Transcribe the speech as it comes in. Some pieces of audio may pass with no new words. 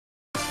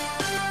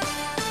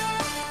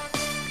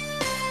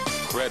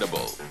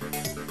credible,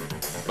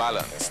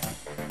 balanced,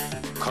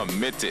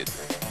 committed.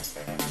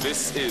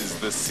 This is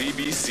the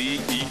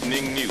CBC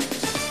Evening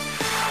News.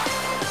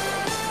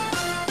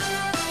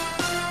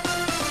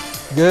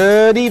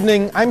 Good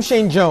evening, I'm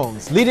Shane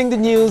Jones, leading the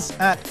news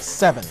at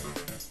 7.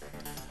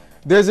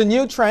 There's a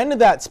new trend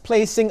that's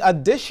placing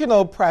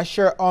additional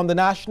pressure on the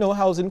National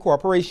Housing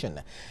Corporation.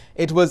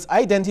 It was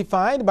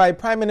identified by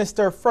Prime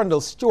Minister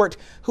Frundle Stewart,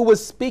 who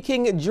was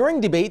speaking during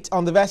debate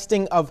on the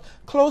vesting of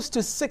close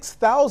to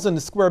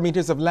 6,000 square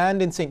meters of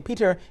land in St.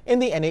 Peter in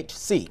the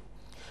NHC.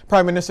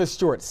 Prime Minister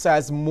Stewart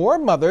says more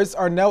mothers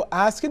are now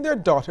asking their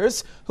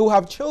daughters who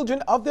have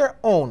children of their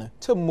own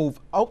to move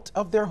out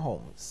of their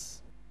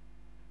homes.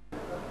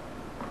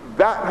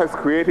 That has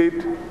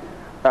created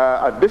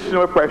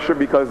additional pressure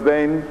because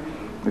then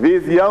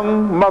these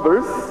young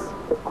mothers,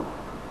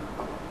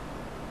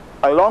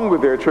 along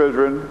with their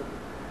children,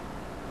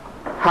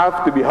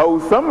 have to be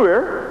housed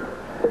somewhere,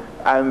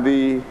 and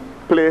the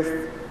place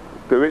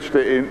to which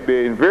they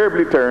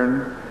invariably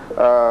turn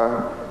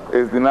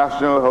is the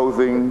National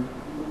Housing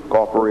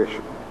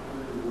Corporation.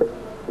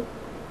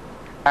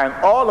 And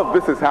all of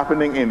this is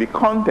happening in the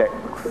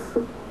context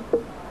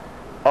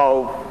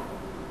of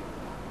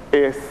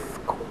a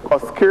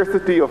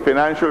scarcity of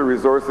financial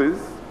resources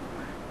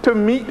to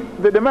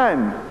meet the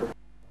demand.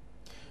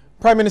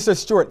 Prime Minister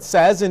Stewart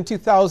says in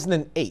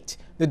 2008,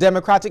 the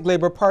Democratic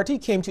Labour Party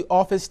came to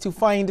office to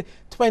find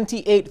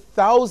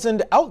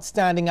 28,000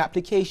 outstanding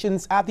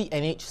applications at the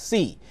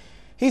NHC.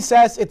 He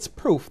says it's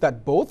proof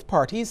that both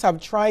parties have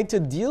tried to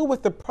deal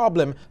with the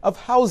problem of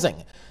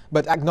housing,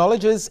 but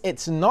acknowledges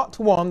it's not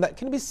one that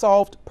can be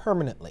solved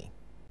permanently.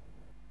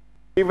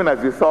 Even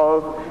as you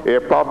solve a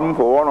problem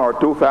for one or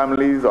two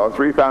families or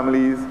three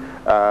families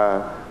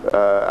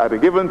at a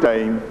given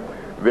time,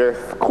 there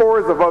are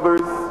scores of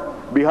others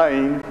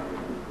behind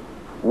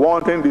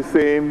wanting the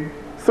same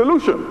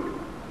solution.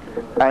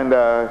 And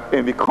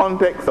in the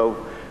context of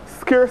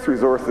scarce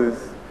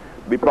resources,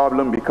 the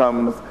problem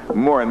becomes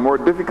more and more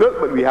difficult,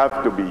 but we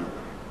have to be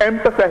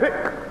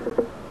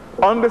empathetic,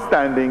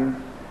 understanding,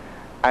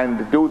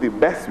 and do the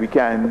best we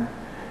can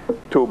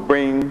to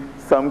bring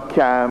some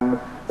calm,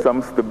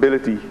 some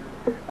stability,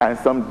 and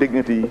some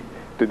dignity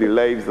to the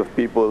lives of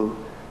people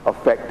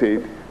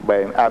affected by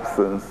an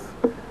absence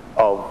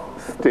of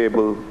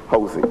stable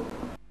housing.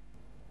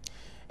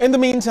 In the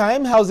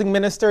meantime, Housing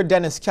Minister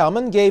Dennis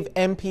Kelman gave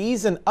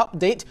MPs an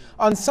update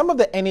on some of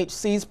the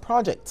NHC's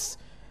projects.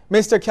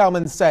 Mr.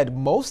 Kelman said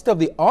most of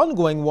the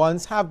ongoing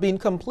ones have been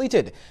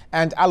completed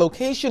and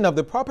allocation of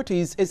the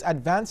properties is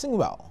advancing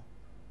well.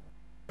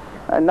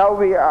 And now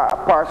we are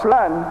at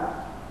Parshland,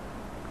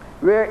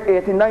 where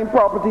 89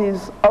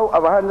 properties out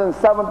of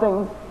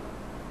 117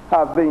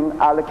 have been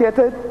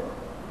allocated,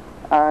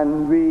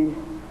 and we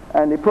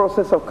are in the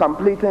process of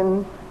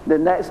completing the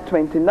next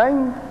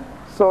 29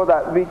 so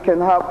that we can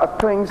have a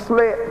clean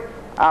slate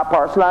at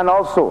Parshland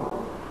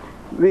also.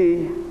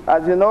 We,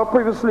 as you know,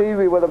 previously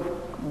we would have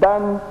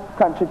done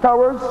Country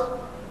Towers,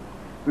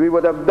 we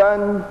would have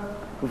done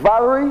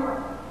Valerie,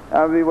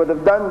 and we would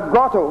have done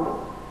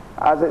Grotto.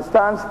 As it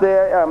stands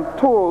there, I'm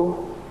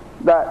told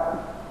that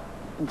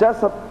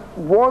just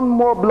one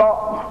more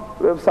block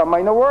with some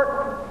minor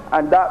work,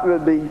 and that will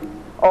be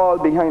all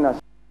behind us.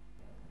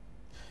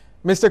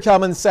 Mr.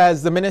 Kelman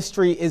says the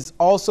ministry is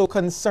also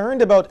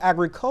concerned about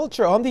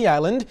agriculture on the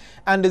island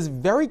and is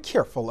very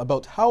careful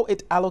about how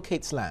it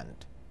allocates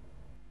land.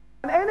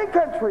 In any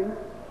country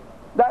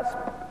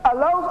that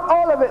allows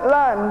all of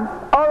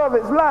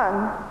its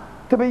land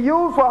to be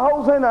used for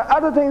housing and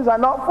other things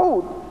and not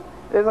food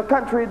is a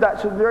country that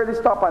should really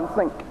stop and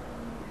think.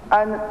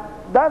 And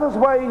that is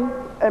why,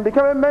 in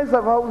becoming Minister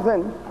of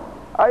Housing,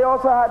 I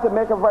also had to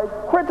make a very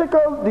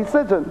critical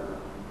decision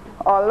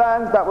on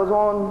lands that was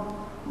owned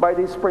by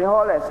the Spring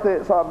Hall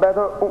Estates, or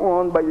better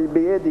owned by the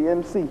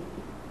BADMC,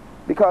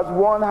 because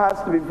one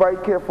has to be very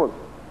careful.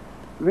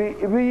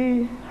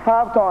 We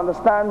have to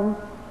understand,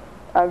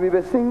 and we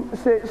will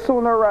say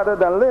sooner rather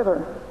than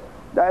later,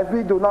 that if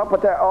we do not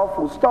protect our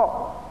food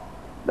stock,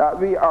 that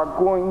we are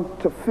going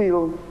to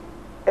feel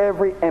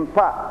every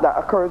impact that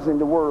occurs in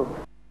the world.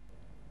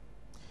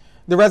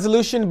 The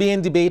resolution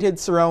being debated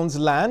surrounds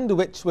land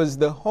which was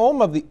the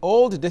home of the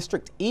old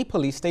District E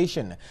police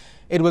station.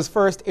 It was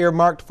first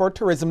earmarked for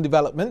tourism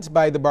development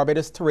by the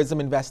Barbados Tourism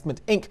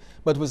Investment Inc.,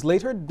 but was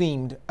later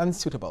deemed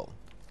unsuitable.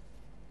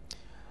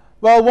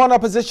 Well, one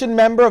opposition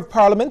member of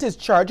Parliament is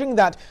charging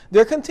that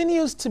there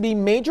continues to be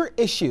major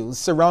issues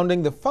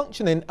surrounding the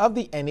functioning of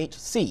the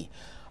NHC.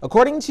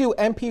 According to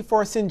MP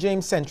for St.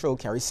 James Central,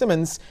 Kerry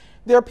Simmons,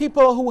 there are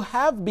people who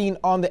have been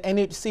on the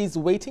NHC's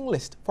waiting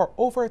list for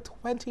over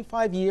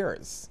 25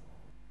 years.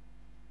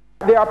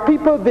 There are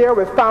people there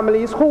with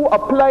families who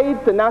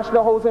applied to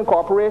National Housing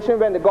Corporation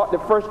when they got the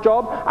first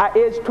job at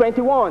age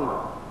 21.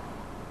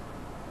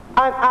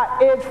 And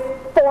at age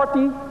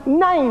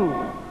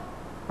 49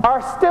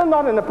 are still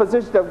not in a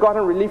position to have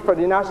gotten relief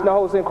from the National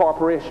Housing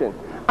Corporation.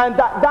 And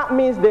that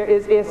means there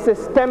is a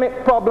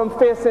systemic problem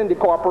facing the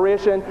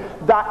corporation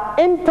that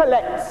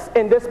intellects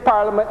in this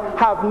parliament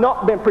have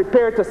not been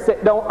prepared to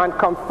sit down and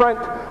confront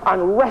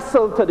and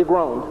wrestle to the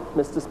ground,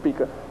 Mr.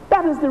 Speaker.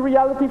 That is the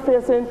reality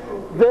facing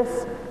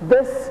this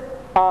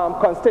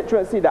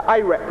constituency that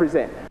I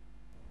represent.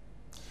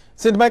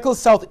 St. Michael's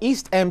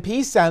Southeast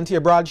MP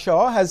Santia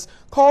Bradshaw has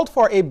called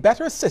for a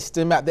better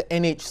system at the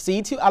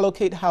NHC to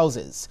allocate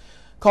houses.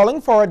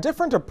 Calling for a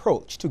different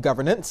approach to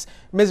governance,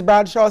 Ms.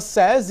 Bradshaw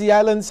says the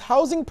island's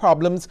housing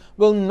problems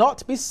will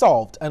not be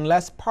solved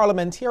unless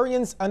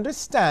parliamentarians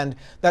understand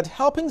that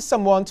helping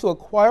someone to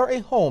acquire a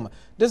home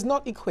does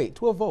not equate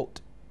to a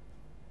vote.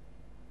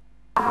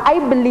 I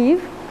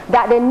believe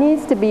that there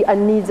needs to be a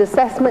needs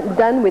assessment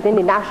done within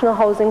the National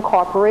Housing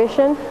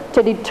Corporation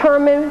to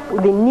determine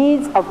the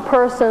needs of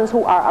persons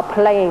who are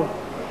applying.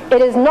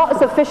 It is not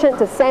sufficient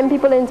to send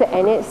people into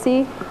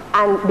NHC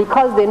and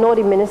because they know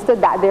the minister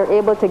that they're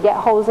able to get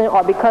housing,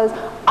 or because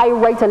I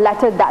write a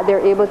letter that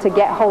they're able to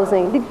get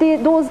housing.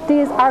 Those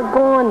days are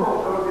gone.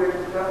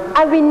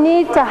 And we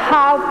need to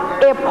have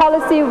a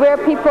policy where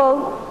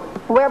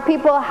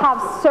people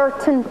have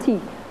certainty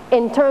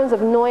in terms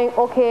of knowing,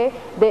 okay,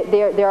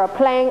 they're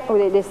applying,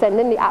 or they send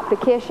in the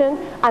application,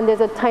 and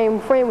there's a time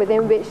frame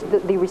within which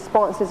the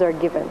responses are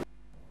given.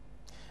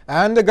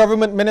 And the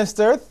government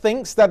minister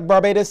thinks that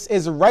Barbados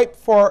is ripe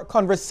for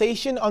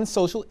conversation on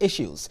social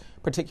issues,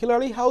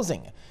 particularly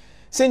housing.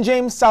 St.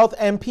 James South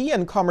MP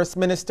and Commerce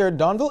Minister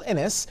Donville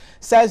Innes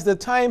says the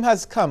time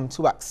has come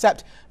to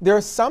accept there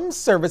are some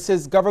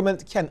services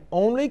government can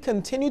only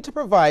continue to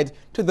provide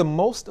to the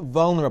most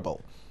vulnerable.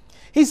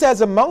 He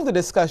says among the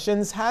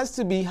discussions has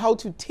to be how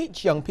to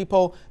teach young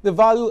people the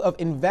value of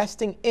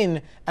investing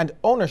in and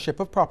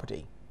ownership of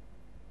property.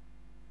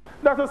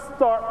 Let us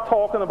start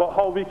talking about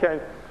how we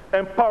can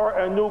empower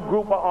a new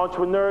group of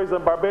entrepreneurs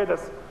in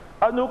Barbados,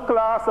 a new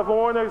class of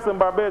owners in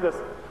Barbados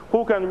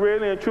who can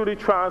really and truly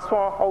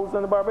transform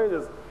housing in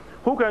Barbados,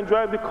 who can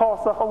drive the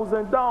cost of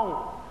housing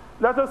down.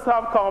 Let us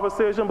have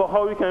conversation about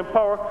how we can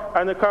empower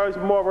and encourage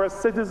more of our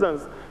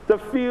citizens to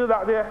feel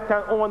that they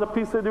can own a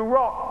piece of the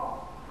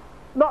rock,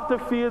 not to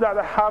feel that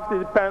they have to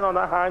depend on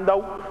a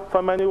handout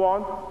from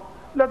anyone.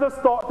 Let us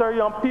talk to our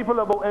young people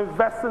about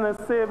investing and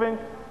saving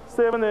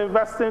and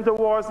investing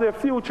towards their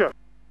future.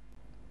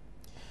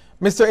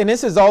 Mr.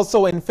 Innes is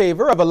also in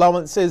favor of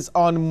allowances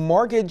on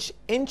mortgage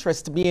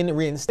interest being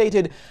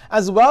reinstated,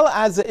 as well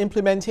as the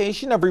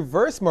implementation of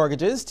reverse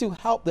mortgages to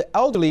help the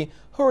elderly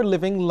who are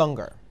living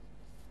longer.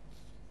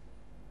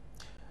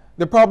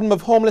 The problem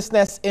of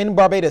homelessness in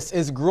Barbados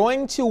is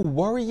growing to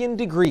worrying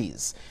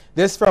degrees.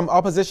 This from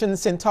opposition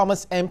St.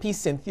 Thomas MP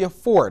Cynthia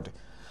Ford.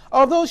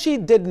 Although she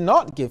did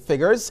not give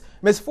figures,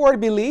 Ms.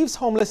 Ford believes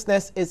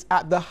homelessness is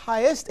at the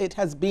highest it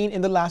has been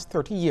in the last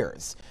 30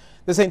 years.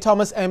 The St.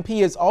 Thomas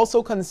MP is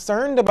also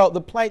concerned about the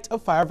plight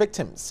of fire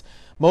victims,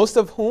 most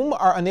of whom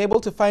are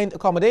unable to find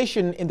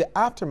accommodation in the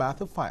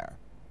aftermath of fire.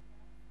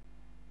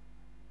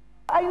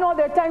 I know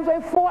there are times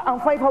when 4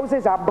 and 5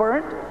 houses are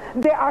burnt.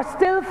 There are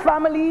still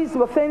families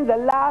within the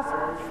last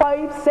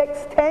 5, 6,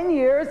 10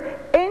 years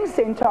in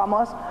St.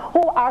 Thomas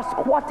who are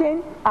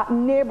squatting at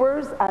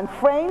neighbors and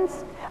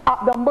friends,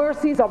 at the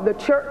mercies of the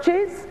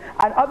churches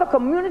and other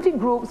community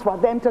groups for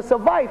them to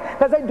survive.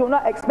 Because I do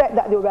not expect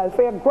that the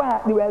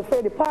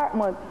welfare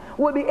department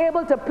will be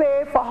able to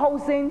pay for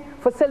housing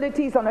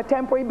facilities on a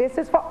temporary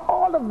basis for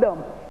all of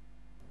them.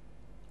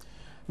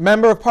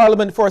 Member of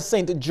Parliament for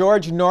St.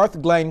 George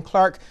North, Glenn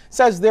Clark,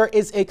 says there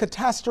is a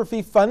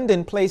catastrophe fund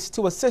in place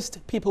to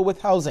assist people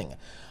with housing.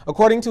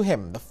 According to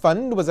him, the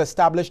fund was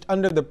established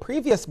under the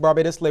previous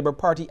Barbados Labour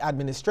Party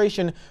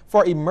administration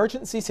for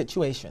emergency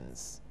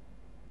situations.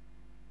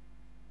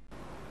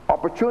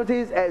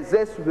 Opportunities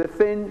exist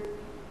within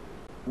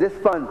this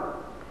fund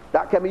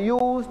that can be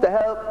used to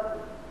help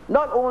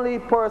not only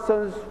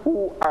persons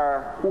who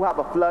have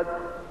a flood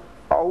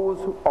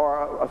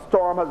or a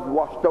storm has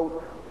washed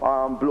out,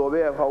 blow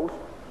away a house.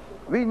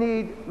 We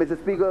need, Mr.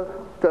 Speaker,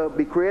 to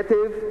be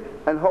creative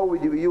in how we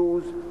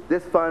use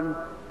this fund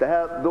to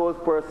help those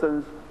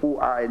persons who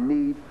are in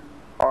need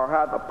or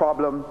have a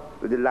problem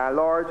with the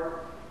landlord,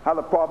 have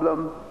a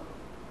problem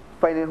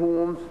finding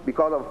homes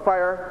because of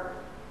fire.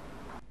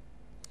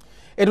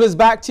 It was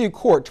back to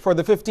court for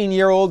the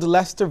 15-year-old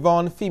Lester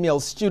Vaughan female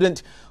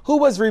student who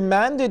was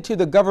remanded to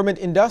the government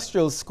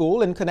industrial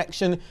school in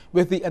connection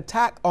with the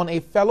attack on a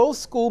fellow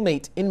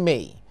schoolmate in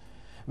May.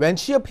 When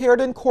she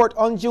appeared in court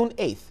on June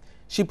 8th,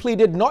 she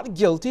pleaded not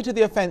guilty to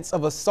the offense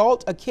of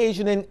assault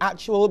occasioning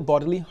actual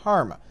bodily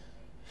harm.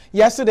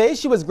 Yesterday,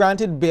 she was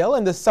granted bail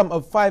in the sum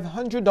of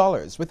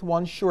 $500 with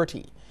one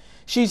surety.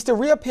 She's to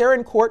reappear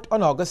in court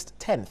on August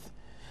 10th.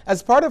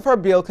 As part of her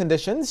bail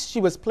conditions,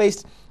 she was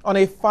placed on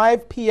a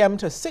 5 p.m.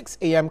 to 6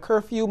 a.m.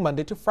 curfew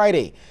Monday to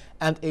Friday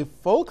and a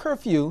full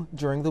curfew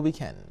during the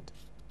weekend.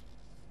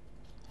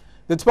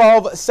 The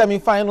 12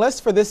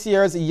 semi-finalists for this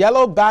year's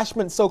Yellow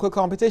Bashment Soca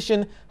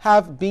competition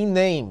have been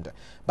named.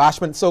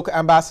 Bashment Soca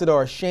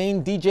Ambassador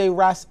Shane DJ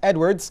Ras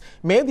Edwards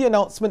made the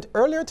announcement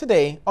earlier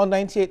today on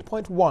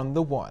 98.1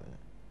 The One.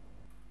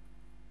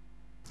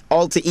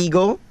 Alter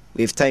Ego,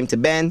 with Time to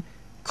Bend,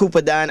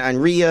 Cooperdan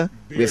and Rhea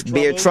with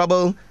Beer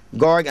Trouble,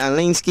 Gorg and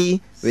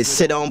Linsky with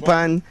Sit Down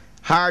Pan,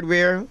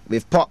 Hardware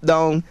with Pop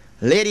Down,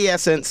 Lady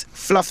Essence,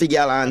 Fluffy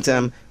Gal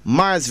Anthem,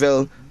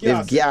 Marsville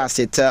with Gas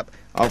It Up,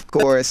 of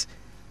course,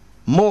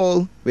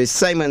 Mole with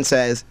Simon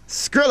Says,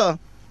 Skrilla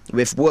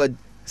with Wood,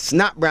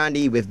 Snap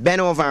Brandy with Ben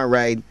Over and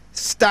Ride,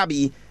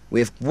 Stabby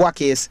with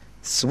Wackis,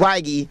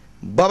 Swaggy,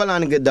 Bubble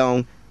and Get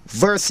Down,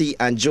 Versi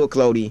and Joe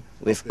Cloudy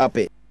with Up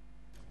It.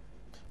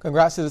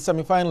 Congrats to the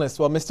semi-finalists.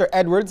 Well, Mr.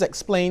 Edwards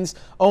explains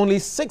only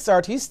 6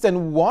 artists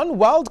and 1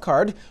 wild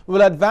card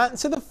will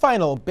advance to the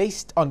final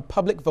based on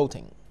public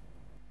voting.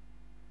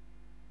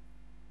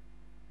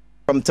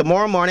 From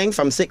tomorrow morning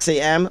from 6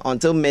 a.m.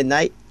 until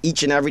midnight,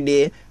 each and every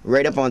day,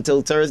 right up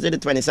until Thursday the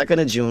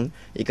 22nd of June,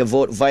 you can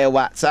vote via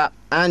WhatsApp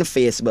and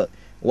Facebook.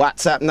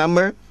 WhatsApp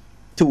number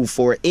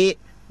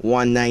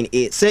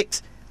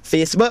 248-1986.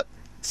 Facebook,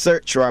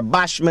 search for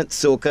Bashment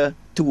Soca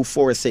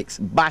 246.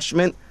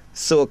 Bashment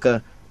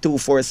Soca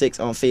 246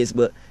 on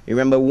Facebook.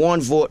 Remember,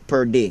 1 vote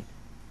per day,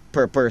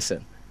 per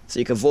person. So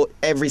you can vote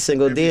every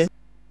single day.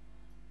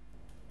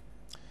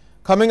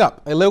 Coming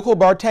up, a local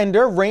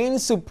bartender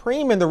reigns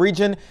supreme in the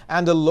region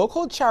and a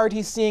local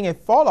charity seeing a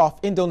fall off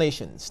in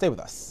donations. Stay with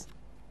us.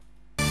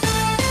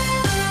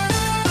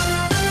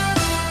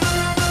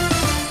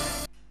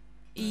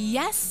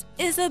 Yes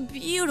is a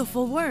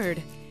beautiful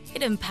word.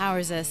 It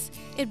empowers us.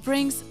 It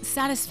brings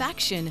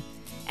satisfaction.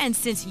 And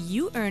since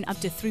you earn up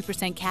to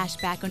 3% cash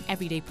back on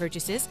everyday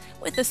purchases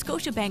with the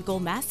Scotiabank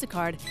Gold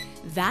MasterCard,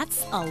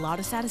 that's a lot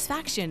of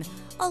satisfaction,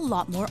 a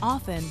lot more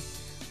often.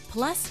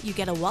 Plus, you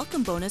get a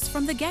welcome bonus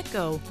from the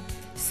get-go.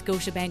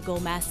 Scotiabank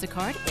Gold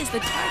MasterCard is the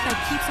card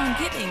that keeps on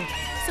giving,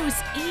 so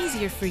it's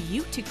easier for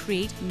you to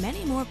create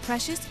many more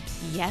precious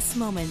yes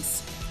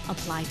moments.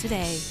 Apply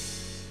today.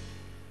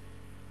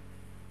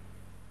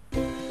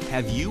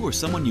 Have you or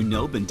someone you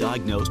know been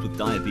diagnosed with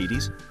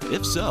diabetes?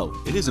 If so,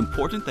 it is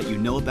important that you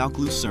know about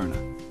Glucerna.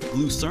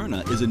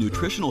 Glucerna is a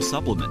nutritional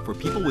supplement for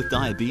people with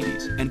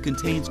diabetes and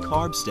contains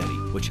Carb Steady,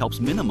 which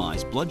helps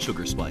minimize blood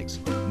sugar spikes.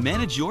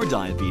 Manage your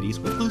diabetes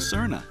with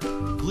Glucerna.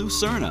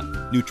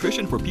 Glucerna,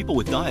 nutrition for people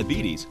with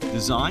diabetes,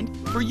 designed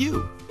for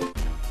you.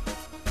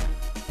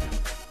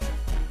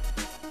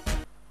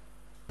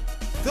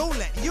 Don't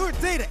let your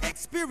data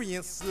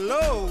experience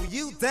slow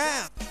you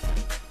down.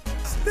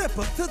 Step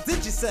up to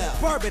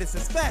Digicel,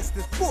 Barbados'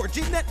 fastest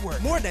 4G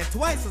network, more than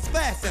twice as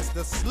fast as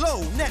the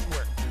slow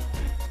network.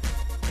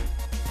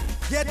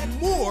 Get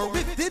more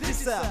with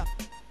Digicel.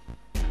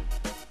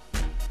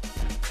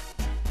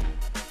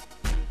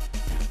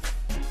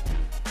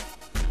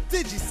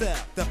 Digicel,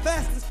 the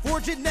fastest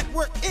 4G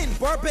network in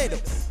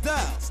Barbados.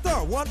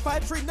 Dial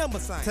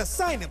 *153# to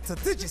sign up to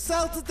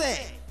Digicel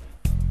today.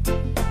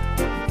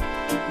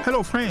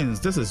 Hello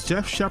friends, this is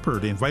Jeff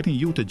Shepard inviting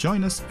you to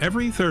join us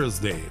every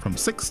Thursday from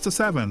 6 to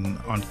 7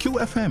 on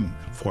QFM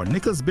for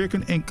Nichols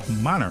Bacon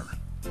Inc. Manor.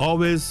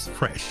 Always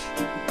fresh.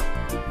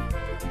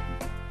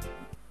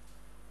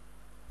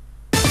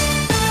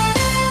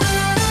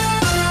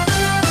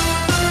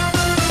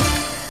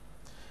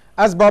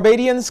 As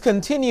Barbadians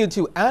continue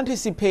to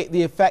anticipate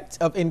the effect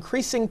of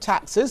increasing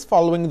taxes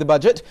following the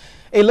budget,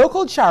 a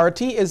local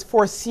charity is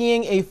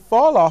foreseeing a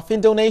fall-off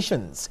in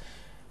donations.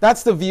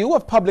 That's the view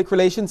of Public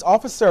Relations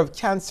Officer of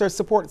Cancer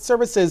Support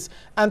Services,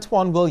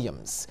 Antoine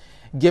Williams.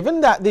 Given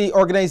that the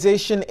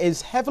organization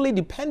is heavily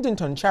dependent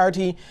on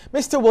charity,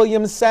 Mr.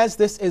 Williams says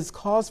this is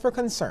cause for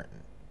concern.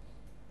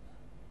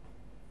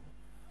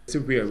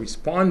 So we are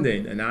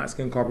responding and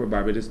asking Corporate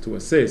Barbados to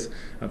assist.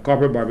 And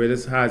Corporate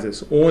Barbados has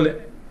its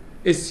own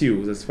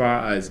issues as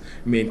far as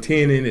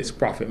maintaining its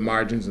profit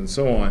margins and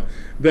so on.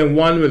 Then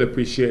one will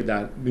appreciate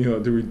that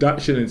the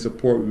reduction in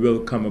support will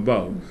come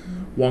about.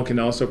 One can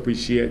also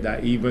appreciate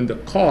that even the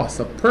cost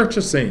of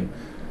purchasing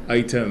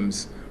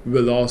items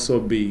will also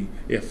be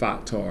a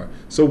factor.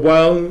 So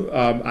while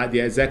at the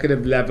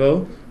executive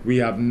level, we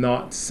have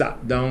not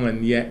sat down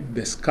and yet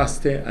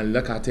discussed it and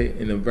looked at it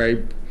in a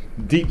very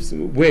deep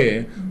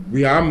way,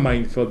 we are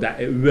mindful that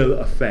it will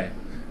affect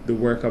the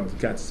work of the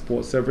Cancer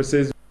Support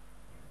Services.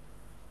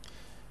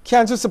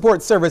 Cancer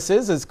Support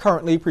Services is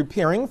currently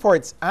preparing for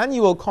its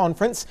annual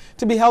conference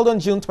to be held on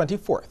June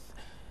 24th.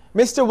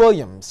 Mr.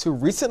 Williams, who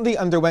recently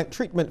underwent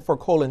treatment for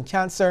colon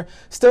cancer,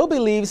 still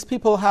believes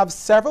people have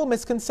several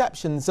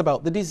misconceptions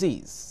about the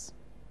disease.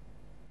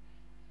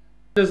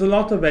 There's a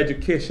lot of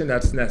education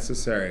that's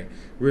necessary.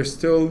 We're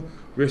still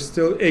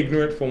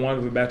ignorant, for want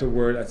of a better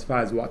word, as far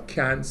as what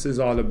cancer is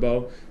all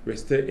about. We're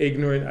still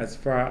ignorant as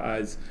far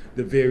as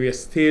the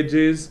various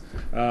stages.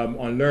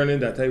 On learning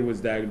that I was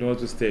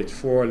diagnosed with stage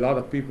 4, a lot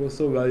of people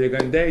say, well, you're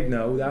going to die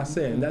now. That's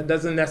it. That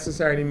doesn't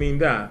necessarily mean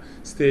that.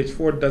 Stage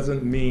 4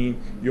 doesn't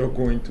mean you're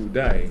going to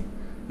die.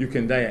 You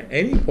can die at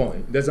any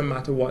point. Doesn't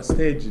matter what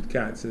stage the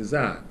cancer is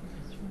at.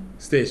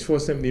 Stage 4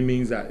 simply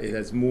means that it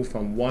has moved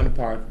from one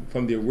part,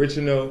 from the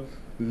original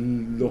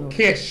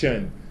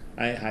location,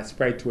 and it has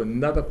spread to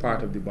another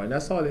part of the body.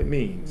 That's all it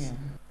means.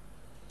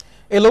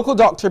 Yeah. A local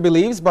doctor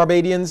believes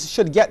Barbadians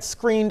should get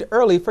screened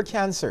early for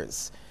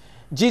cancers.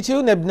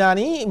 Jitu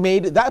Nebnani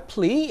made that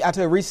plea at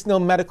a regional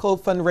medical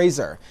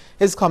fundraiser.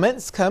 His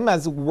comments come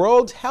as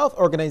World Health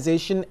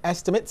Organization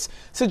estimates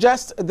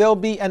suggest there'll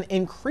be an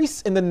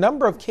increase in the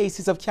number of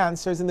cases of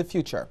cancers in the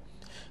future.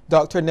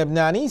 Dr.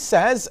 Nebnani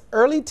says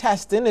early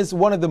testing is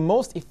one of the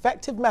most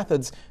effective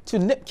methods to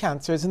nip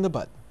cancers in the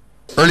bud.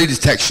 Early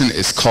detection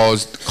is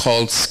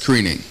called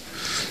screening.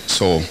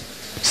 So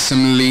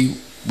similarly,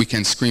 we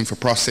can screen for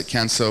prostate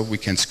cancer, we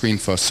can screen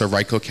for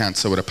cervical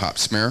cancer with a pap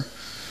smear,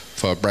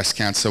 for breast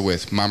cancer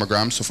with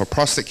mammogram. So for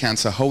prostate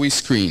cancer, how we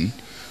screen,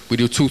 we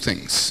do two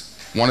things.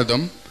 One of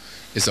them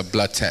is a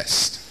blood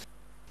test.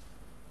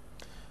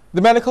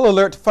 The Medical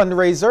Alert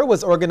fundraiser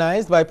was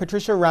organized by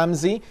Patricia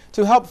Ramsey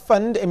to help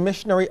fund a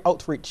missionary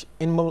outreach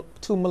to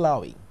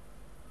Malawi.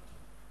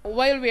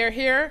 While we are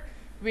here,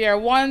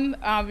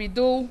 we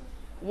do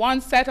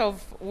one set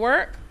of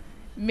work,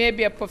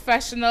 maybe a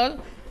professional,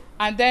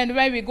 and then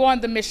when we go on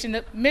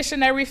the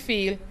missionary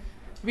field,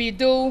 we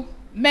do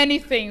many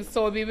things,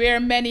 so we wear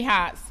many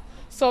hats.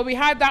 So we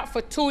had that for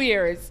 2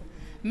 years.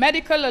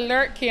 Medical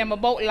Alert came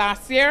about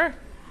last year,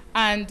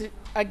 and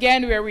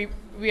again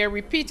we are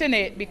repeating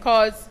it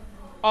because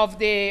of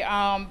the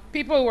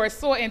people were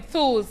so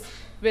enthused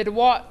with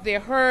what they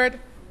heard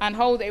and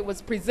how it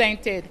was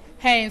presented,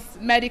 hence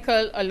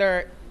Medical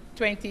Alert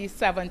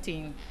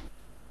 2017.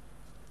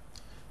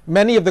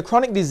 Many of the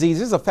chronic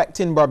diseases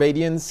affecting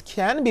Barbadians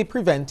can be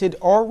prevented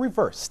or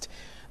reversed.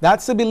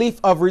 That's the belief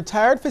of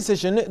retired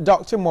physician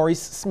Dr.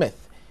 Maurice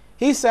Smith.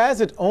 He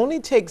says it only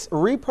takes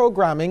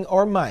reprogramming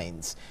our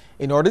minds.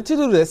 In order to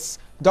do this,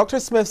 Dr.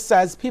 Smith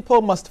says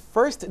people must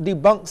first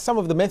debunk some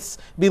of the myths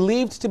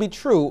believed to be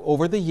true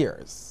over the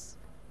years.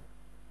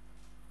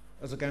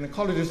 As a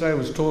gynecologist, I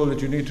was told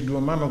that you need to do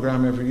a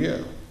mammogram every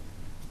year.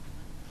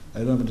 I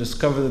then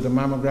discovered that the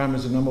mammogram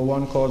is the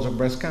 #1 cause of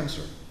breast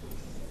cancer.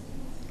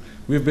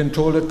 We've been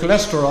told that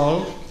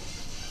cholesterol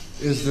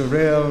is the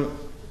real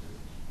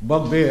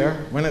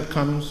bugbear when it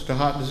comes to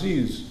heart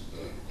disease.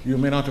 You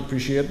may not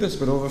appreciate this,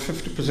 but over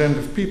 50%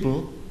 of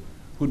people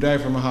who die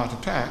from a heart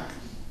attack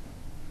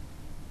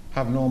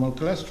have normal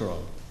cholesterol.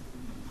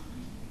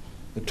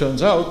 It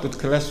turns out that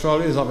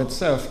cholesterol is of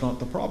itself not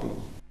the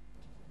problem.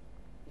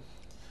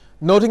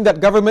 Noting that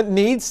government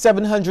needs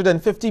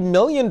 $750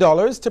 million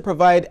to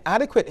provide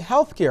adequate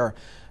health care,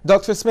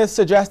 Dr. Smith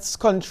suggests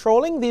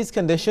controlling these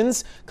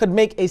conditions could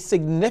make a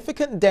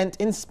significant dent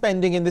in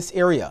spending in this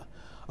area.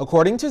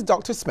 According to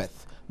Dr.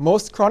 Smith,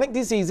 most chronic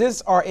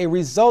diseases are a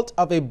result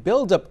of a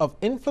buildup of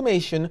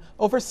inflammation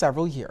over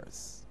several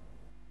years.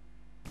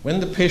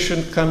 When the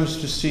patient comes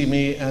to see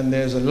me and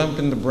there's a lump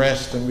in the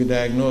breast and we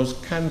diagnose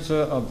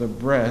cancer of the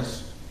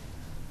breast,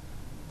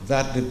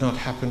 that did not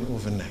happen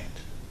overnight.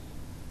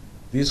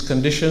 These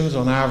conditions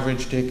on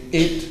average take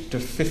 8 to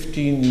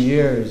 15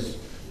 years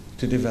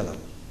to develop.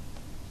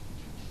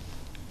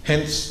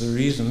 Hence the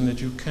reason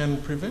that you can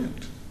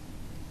prevent.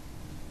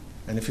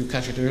 And if you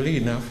catch it early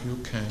enough, you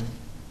can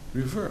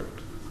revert.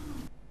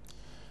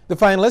 The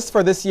finalists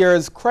for this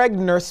year's Craig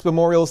Nurse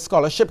Memorial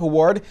Scholarship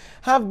Award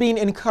have been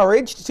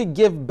encouraged to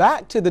give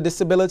back to the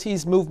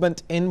disabilities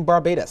movement in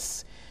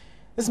Barbados.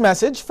 This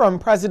message from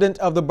President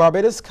of the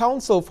Barbados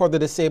Council for the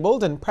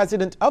Disabled and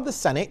President of the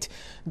Senate,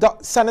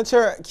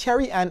 Senator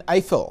Carrie Ann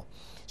Eiffel.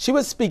 She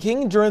was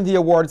speaking during the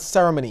awards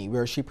ceremony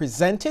where she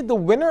presented the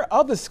winner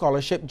of the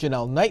scholarship,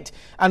 Janelle Knight,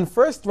 and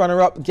first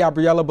runner-up,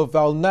 Gabriella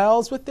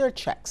Bovell-Niles, with their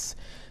checks.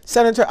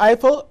 Senator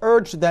Eiffel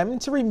urged them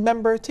to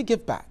remember to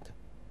give back.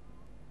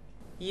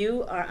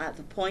 You are at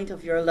the point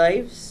of your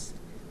lives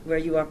where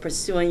you are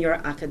pursuing your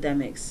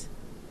academics.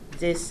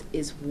 This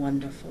is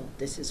wonderful.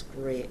 This is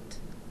great.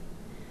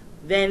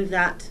 When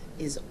that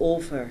is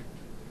over,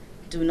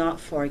 do not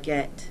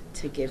forget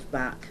to give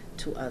back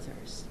to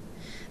others.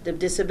 The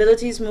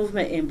disabilities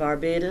movement in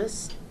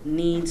Barbados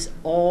needs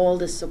all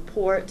the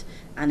support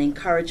and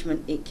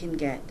encouragement it can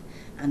get,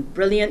 and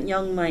brilliant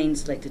young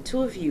minds like the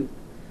two of you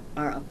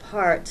are a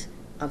part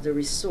of the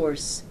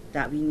resource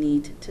that we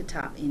need to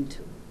tap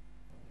into.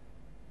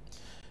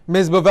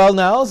 Ms.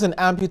 Bovell-Niles, an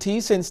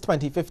amputee since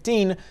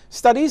 2015,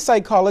 studies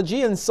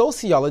psychology and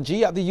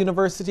sociology at the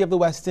University of the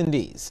West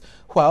Indies,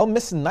 while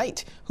Ms.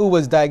 Knight, who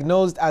was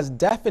diagnosed as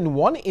deaf in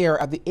one ear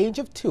at the age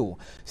of 2,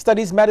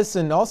 studies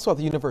medicine also at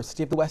the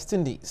University of the West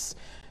Indies.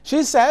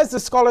 She says the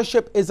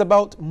scholarship is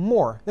about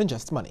more than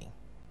just money.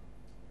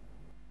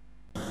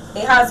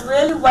 It has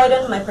really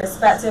widened my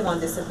perspective on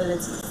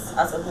disabilities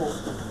as a whole.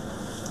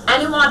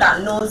 Anyone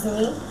that knows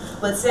me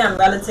would say I'm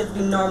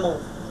relatively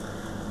normal,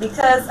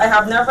 because I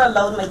have never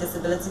allowed my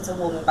disability to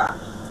hold me back.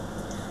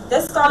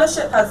 This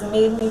scholarship has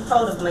made me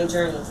proud of my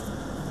journey.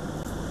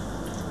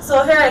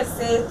 So here I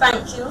say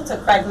thank you to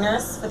Craig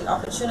Nurse for the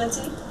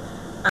opportunity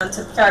and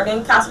to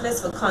Caribbean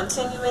Catalyst for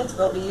continuing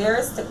throughout the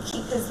years to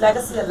keep his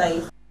legacy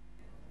alive.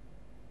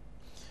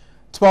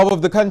 12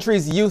 of the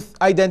country's youth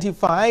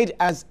identified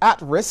as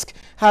at risk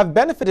have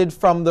benefited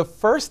from the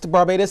first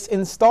Barbados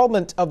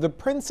installment of the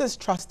Princess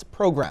Trust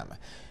program.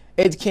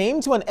 It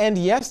came to an end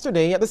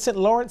yesterday at the St.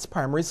 Lawrence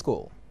Primary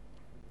School.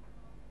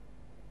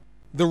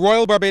 The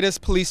Royal Barbados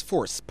Police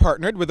Force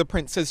partnered with the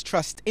Prince's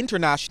Trust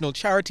International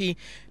charity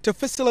to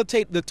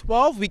facilitate the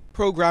 12-week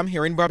program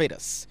here in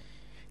Barbados.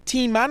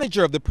 Team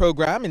manager of the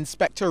program,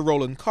 Inspector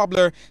Roland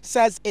Cobbler,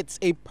 says it's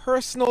a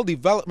personal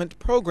development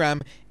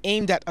program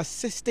aimed at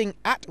assisting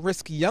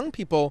at-risk young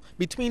people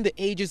between the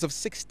ages of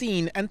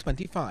 16 and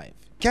 25.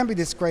 Can be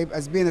described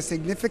as being a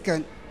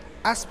significant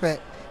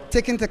aspect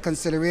taken into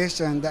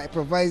consideration that it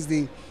provides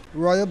the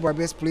Royal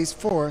Barbados Police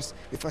Force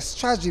with a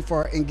strategy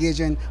for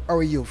engaging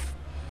our youth.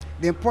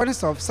 The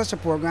importance of such a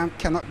program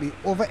cannot be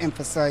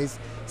overemphasized,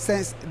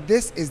 since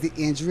this is the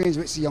age range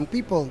which young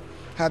people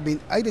have been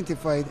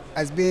identified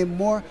as being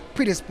more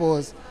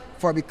predisposed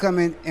for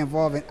becoming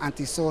involved in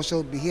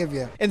antisocial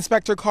behavior.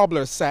 Inspector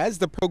Cobbler says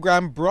the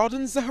program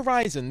broadens the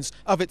horizons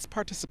of its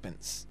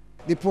participants.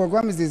 The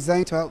program is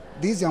designed to help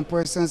these young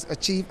persons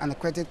achieve an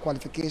accredited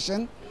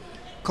qualification,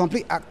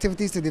 complete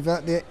activities to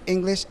develop their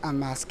English and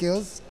math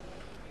skills,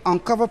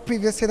 uncover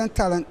previous hidden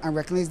talent and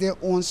recognize their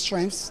own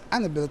strengths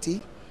and ability,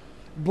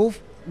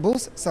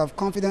 boost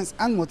self-confidence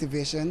and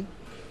motivation,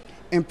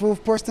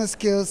 improve personal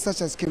skills such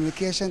as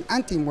communication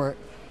and teamwork,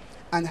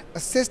 and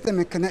assist them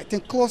in connecting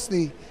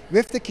closely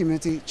with the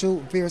community through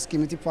various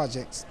community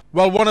projects.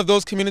 Well, one of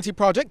those community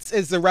projects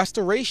is the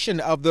restoration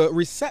of the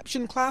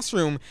reception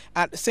classroom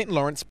at St.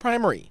 Lawrence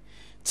Primary.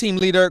 Team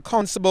leader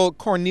Constable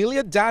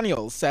Cornelia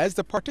Daniels says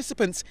the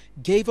participants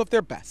gave of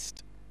their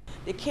best.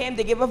 They came,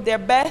 they gave of their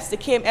best, they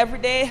came every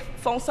day,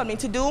 found something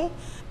to do.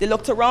 They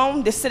looked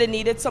around, they said they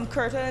needed some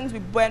curtains, we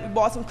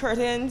bought some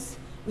curtains,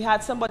 we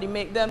had somebody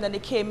make them, then they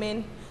came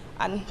in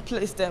and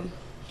placed them.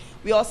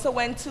 We also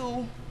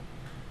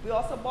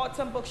bought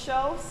some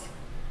bookshelves.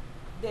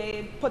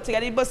 They put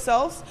together the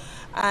bookshelves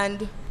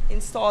and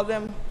installed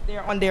them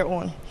there on their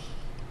own.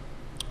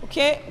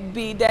 Okay,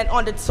 we then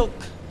undertook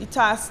the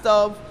task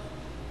of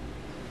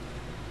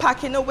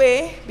packing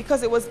away,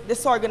 because it was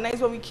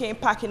disorganized when we came,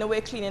 packing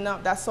away, cleaning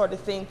up, that sort of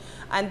thing.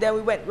 And then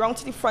we went round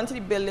to the front of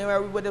the building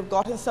where we would have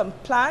gotten some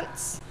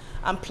plants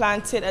and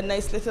planted a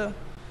nice little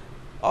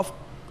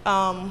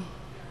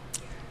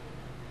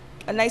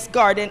a nice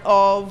garden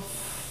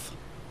of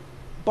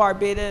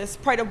Barbados,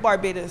 Pride of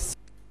Barbados.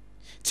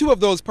 Two of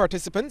those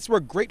participants were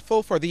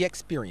grateful for the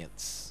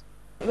experience.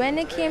 When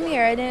they came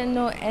here, I didn't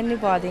know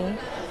anybody.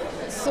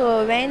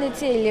 So when the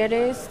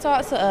tailors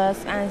talk to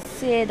us and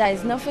say that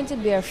it's nothing to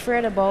be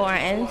afraid about or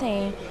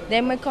anything,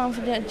 then my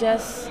confidence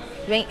just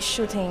went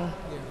shooting.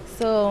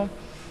 So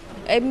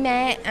I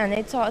met and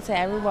I talked to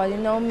everybody,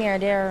 know me or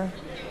their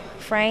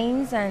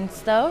friends and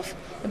stuff.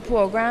 The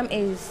program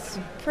is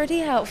pretty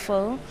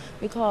helpful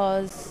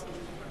because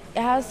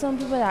it has some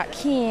people that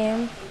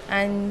came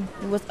and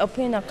was up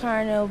in a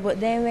corner, but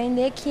then when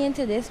they came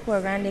to this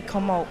program, they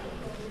come out.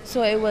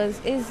 So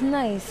it's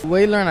nice.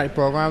 We learn at the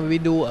program, we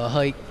do a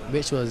hike,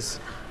 which was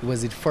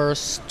the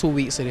first 2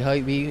 weeks of the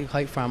hike. We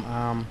hike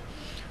from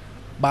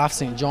Bath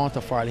St. John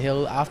to Fort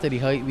Hill. After the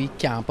hike, we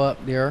camp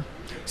up there.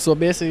 So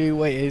basically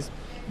what it is,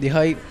 the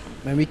hike,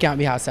 when we camp,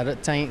 we have set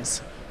up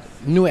tents.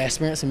 New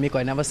experience in me,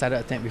 I never set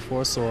up a tent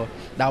before, so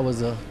that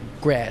was a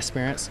great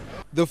experience.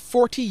 The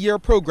 40-year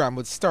program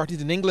was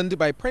started in England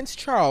by Prince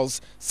Charles,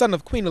 son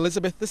of Queen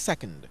Elizabeth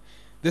II.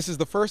 This is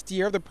the first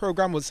year the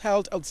program was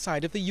held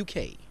outside of the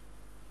UK.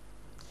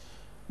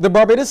 The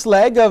Barbados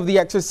leg of the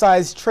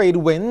exercise Trade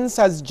Winds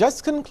has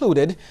just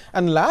concluded,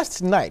 and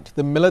last night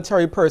the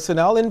military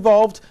personnel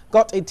involved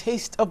got a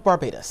taste of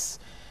Barbados.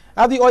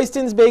 At the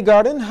Oistins Bay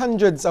Garden,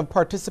 hundreds of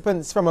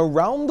participants from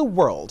around the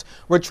world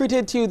were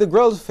treated to the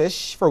grilled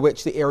fish, for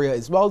which the area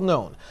is well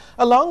known,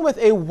 along with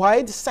a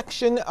wide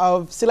selection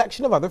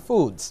of other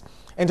foods.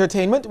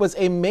 Entertainment was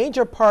a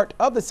major part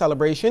of the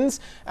celebrations,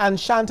 and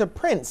Shanta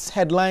Prince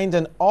headlined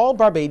an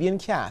all-Barbadian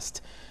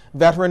cast.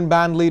 Veteran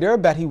band leader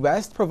Betty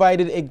West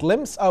provided a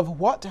glimpse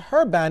of what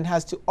her band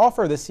has to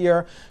offer this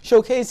year,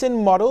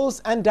 showcasing models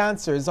and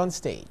dancers on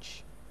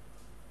stage.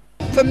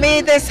 For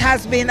me, this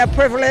has been a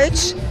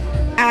privilege,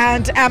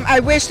 and I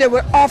wish they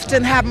would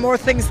often have more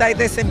things like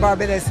this in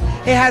Barbados.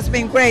 It has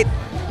been great.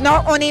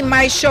 Not only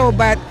my show,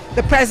 but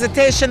the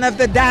presentation of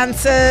the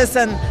dancers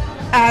and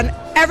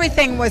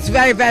everything was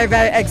very, very,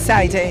 very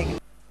exciting.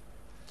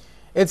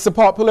 It's the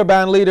popular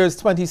band leader's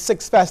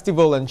 26th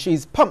festival, and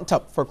she's pumped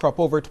up for Crop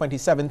Over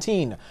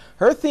 2017.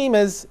 Her theme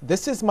is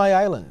This Is My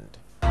Island.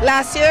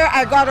 Last year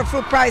I got a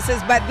few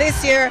prizes, but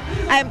this year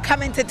I'm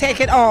coming to take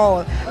it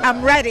all.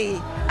 I'm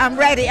ready. I'm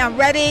ready. I'm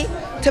ready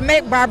to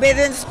make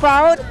Barbadians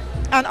proud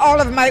and all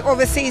of my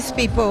overseas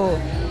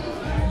people.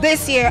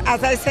 This year,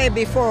 as I said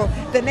before,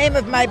 the name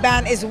of my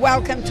band is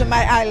Welcome to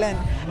My Island,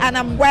 and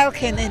I'm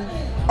welcoming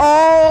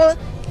all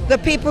the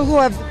people who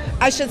have,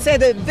 I should say,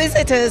 the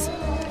visitors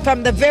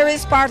from the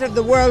various parts of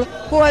the world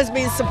who has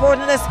been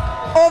supporting us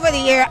over the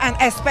year, and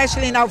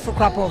especially now for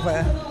Crop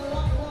Over.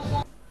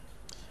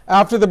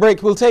 After the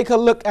break, we'll take a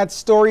look at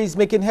stories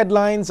making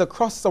headlines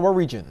across our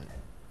region.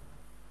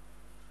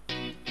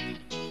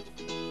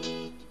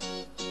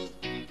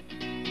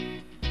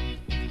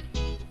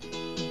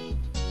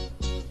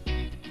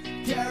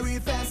 Carry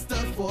Festa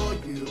for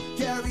you,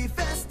 carry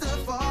Festa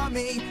for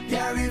me.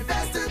 Gary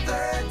Festa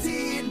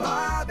 13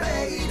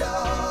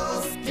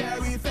 Barbados.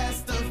 Gary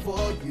Festa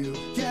for you.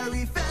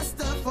 Gary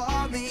Festa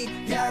for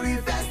me. Gary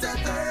Festa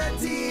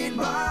 13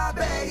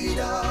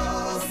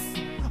 Barbados.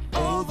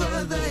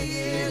 Over the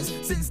years,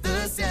 since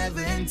the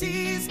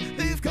 70s,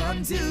 they've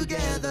come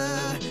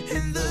together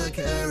in the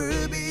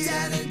Caribbean.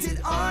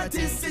 Talented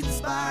artists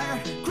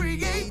inspire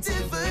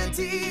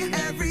creativity.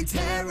 Every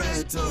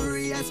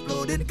territory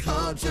exploding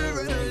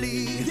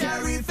culturally.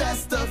 Gary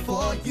Festa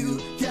for you,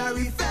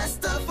 Gary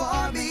Festa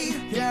for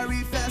me.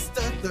 Gary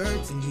Festa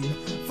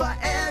 13 for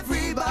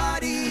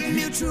everybody.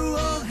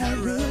 Mutual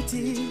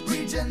heritage,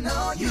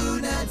 regional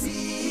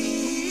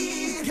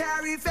unity.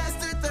 Gary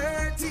Festa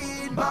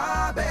 13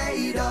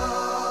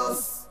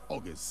 Barbados.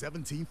 August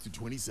 17th to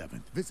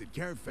 27th. Visit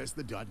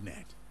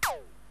GaryFesta.net.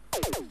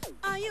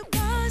 Are you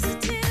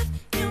positive?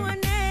 You are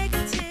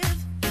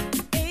negative.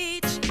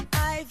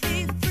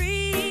 HIV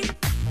free.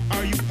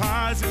 Are you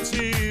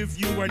positive?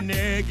 You are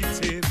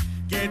negative.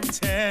 Get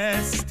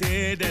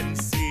tested and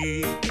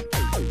see.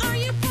 Are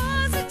you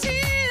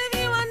positive?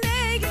 You are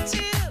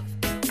negative.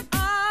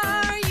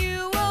 Are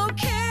you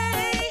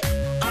okay?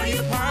 Are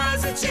you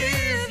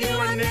positive? You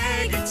are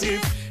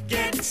negative.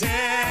 Get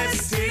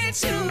tested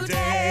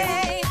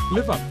today.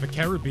 Live Up, the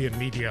Caribbean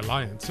Media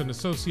Alliance, in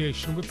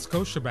association with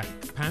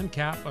Scotiabank,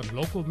 PANCAP, and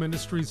local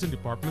ministries and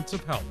departments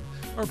of health,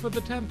 are for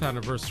the 10th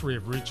anniversary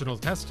of Regional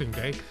Testing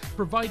Day,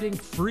 providing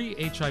free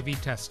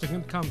HIV testing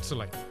and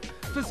counseling.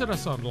 Visit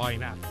us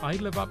online at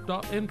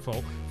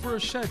iliveup.info for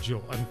a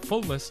schedule and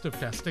full list of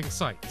testing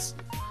sites.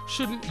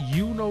 Shouldn't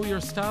you know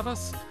your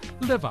status?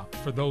 Live up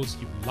for those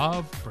you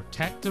love,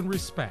 protect, and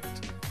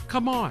respect.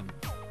 Come on,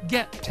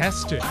 get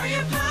tested. Are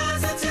you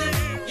positive?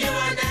 You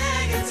are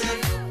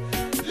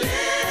negative.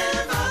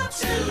 Live up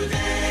today.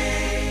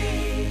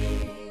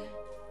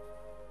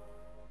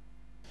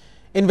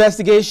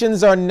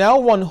 Investigations are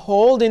now on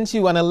hold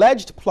into an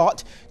alleged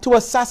plot to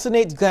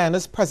assassinate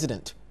Guyana's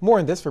president. More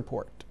in this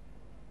report.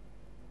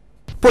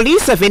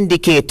 Police have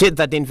indicated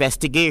that the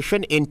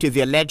investigation into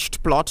the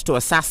alleged plot to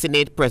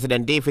assassinate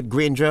President David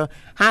Granger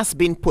has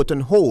been put on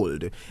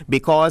hold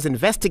because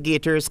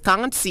investigators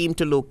can't seem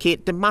to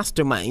locate the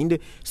mastermind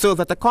so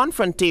that a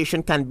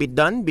confrontation can be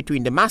done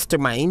between the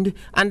mastermind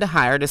and the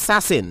hired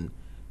assassin.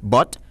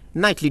 But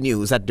Nightly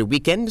News at the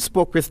weekend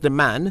spoke with the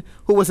man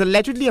who was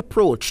allegedly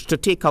approached to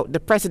take out the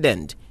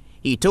president.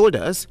 He told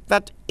us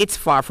that it's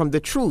far from the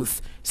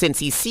truth since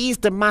he sees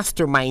the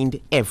mastermind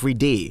every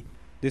day.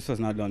 This was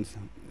not done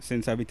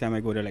since every time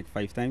I go there like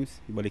 5 times,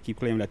 but they keep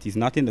claiming that he's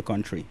not in the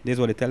country. This is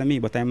what they're telling me,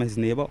 but I'm his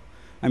neighbor.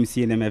 I'm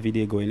seeing him every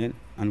day going in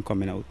and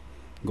coming out,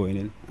 going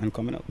in and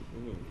coming out.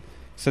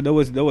 So that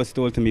was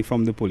told to me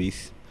from the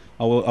police.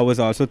 I was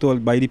also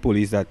told by the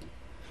police that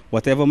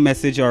whatever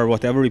message or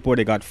whatever report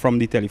they got from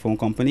the telephone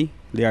company,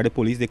 they are the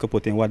police, they could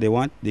put in what they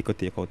want, they could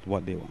take out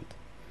what they want.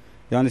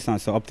 You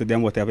understand? So up to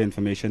them, whatever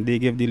information they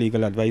give the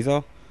legal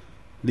advisor,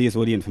 this is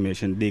what the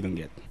information they can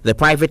get. The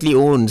privately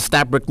owned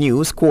Stabrook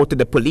News quoted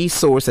a police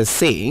source as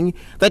saying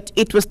that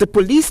it was the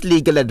police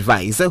legal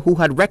advisor who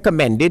had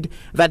recommended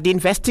that the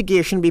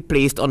investigation be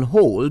placed on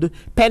hold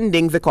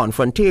pending the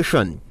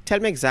confrontation. Tell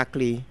me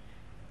exactly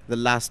the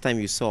last time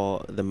you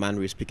saw the man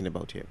we were speaking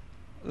about here.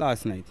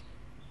 Last night,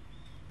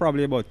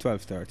 probably about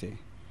 12:30.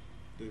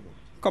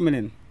 Coming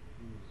in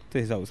to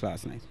his house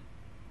last night.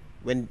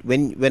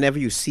 Whenever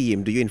you see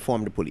him, do you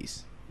inform the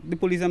police? The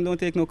police don't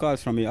take no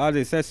calls from me. All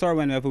they say, sir,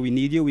 whenever we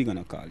need you, we're going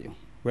to call you.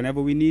 Whenever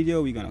we need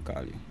you, we're going to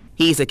call you.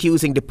 He is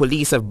accusing the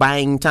police of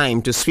buying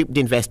time to sweep the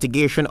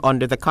investigation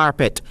under the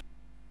carpet.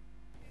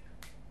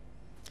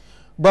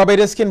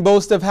 Barbados can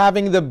boast of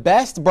having the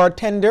best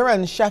bartender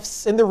and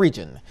chefs in the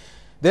region.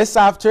 This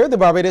after the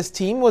Barbados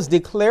team was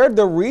declared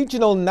the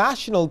Regional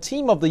National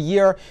Team of the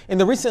Year in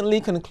the recently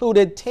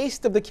concluded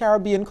Taste of the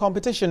Caribbean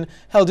competition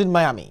held in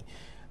Miami.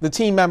 The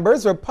team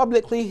members were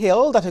publicly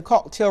hailed at a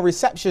cocktail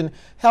reception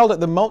held at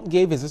the Mount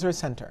Gay Visitor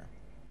Center.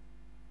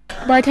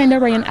 Bartender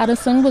Ryan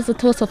Addison was the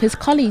toast of his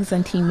colleagues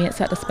and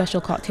teammates at the special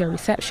cocktail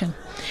reception.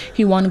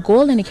 He won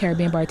gold in the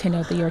Caribbean Bartender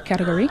of the Year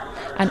category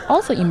and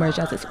also emerged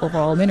as its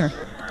overall winner.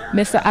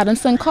 Mr.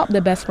 Addison copped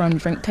the Best Rum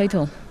Drink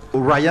title.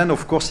 Ryan,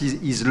 of course,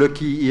 is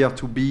lucky here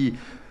to be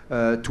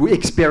to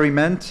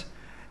experiment.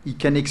 He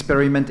can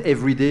experiment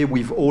every day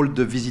with all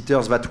the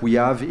visitors that we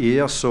have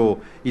here. So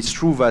it's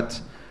true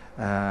that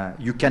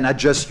you can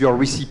adjust your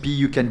recipe,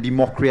 you can be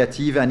more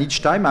creative, and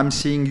each time I'm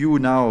seeing you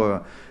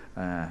now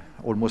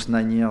almost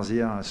 9 years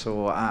here,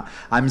 so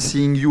I'm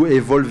seeing you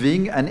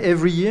evolving, and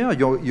every year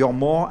you're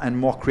more and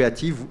more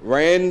creative.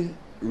 Ryan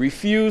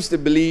refused to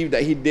believe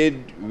that he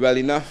did well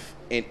enough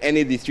in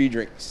any of the 3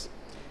 drinks.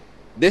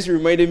 This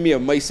reminded me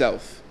of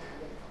myself,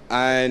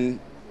 and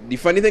the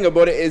funny thing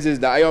about it is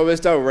that I always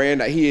tell Ryan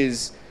that he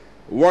is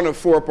one of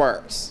 4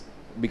 parts.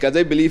 Because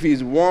I believe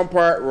he's 1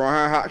 part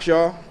Rohan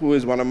Hackshaw, who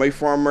is one of my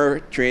former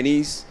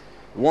trainees,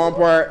 1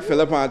 part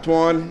Philip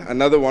Antoine,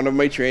 another one of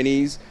my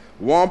trainees,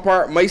 1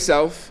 part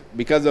myself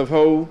because of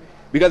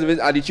his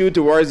attitude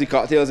towards the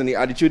cocktails and the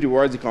attitude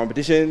towards the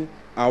competition,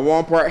 and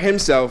 1 part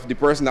himself, the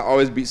person that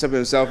always beats up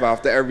himself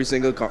after every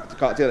single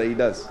cocktail that he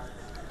does.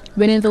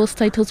 Winning those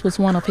titles was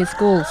one of his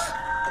goals.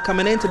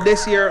 Coming into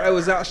this year, I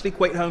was actually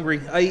quite hungry.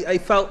 I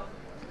felt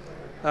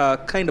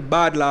kind of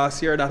bad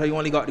last year that I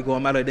only got the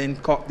gold medal. I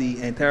didn't cop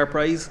the entire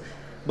prize.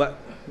 But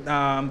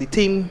the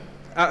team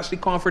actually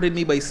comforted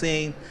me by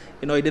saying,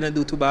 you know, I didn't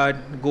do too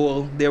bad.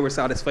 Goal, they were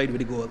satisfied with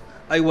the goal.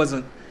 I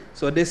wasn't.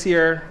 So this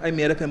year, I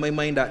made up in my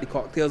mind that the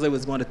cocktails I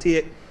was going to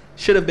take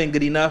should have been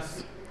good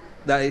enough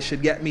that it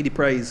should get me the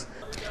prize.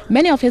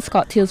 Many of his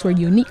cocktails were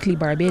uniquely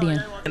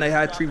Barbadian. And I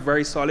had 3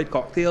 very solid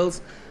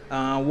cocktails.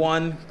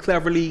 One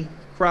cleverly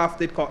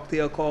crafted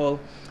cocktail called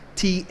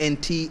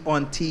TNT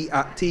on tea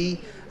at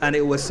tea, and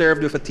it was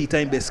served with a tea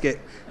time biscuit.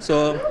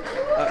 So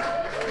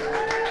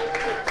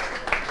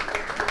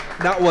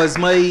that was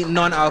my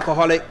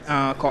non-alcoholic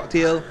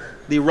cocktail.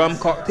 The rum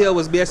cocktail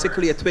was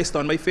basically a twist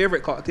on my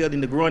favorite cocktail, the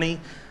Negroni,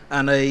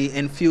 and I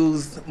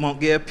infused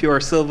Montgay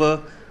Pure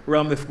Silver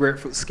rum with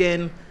grapefruit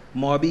skin,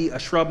 Morbi, a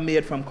shrub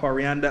made from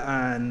coriander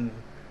and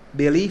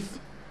bay leaf,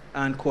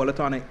 and cola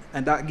tonic.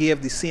 And that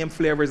gave the same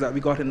flavors that we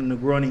got in the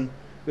Negroni,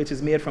 which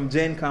is made from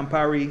gin,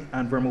 Campari,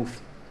 and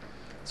vermouth.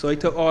 So I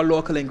took all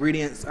local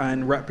ingredients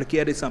and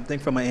replicated something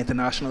from an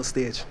international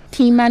stage.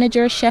 Team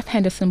manager Chef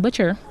Henderson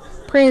Butcher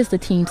praised the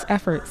team's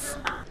efforts.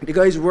 The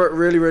guys worked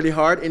really, really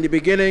hard. In the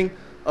beginning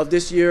of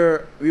this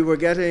year, we were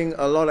getting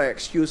a lot of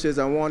excuses,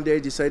 and one day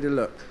decided,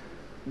 look,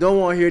 don't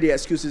want to hear the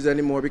excuses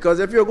anymore, because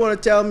if you're going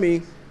to tell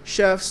me,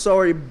 chef,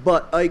 sorry,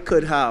 but I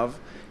could have,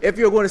 if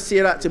you're going to say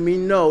that to me,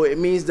 no, it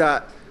means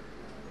that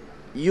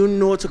you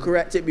know to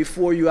correct it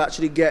before you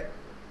actually get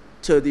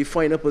to the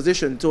final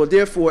position. So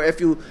therefore, if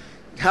you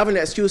have an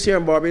excuse here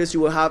in Barbados,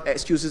 you will have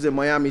excuses in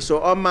Miami.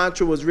 So our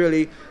mantra was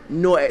really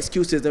no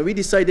excuses, and we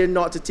decided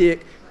not to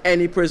take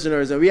any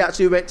prisoners, and we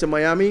actually went to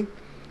Miami.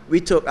 We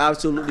took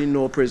absolutely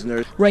no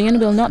prisoners. Ryan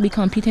will not be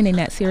competing in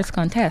next year's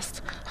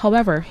contest.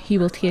 However, he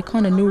will take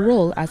on a new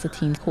role as a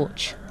team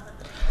coach.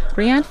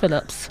 Ryan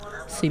Phillips,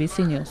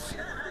 CBC News.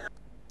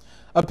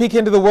 A peek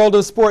into the world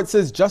of sports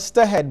is just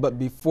ahead, but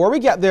before we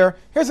get there,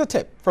 here's a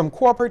tip from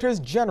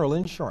Cooperators General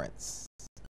Insurance.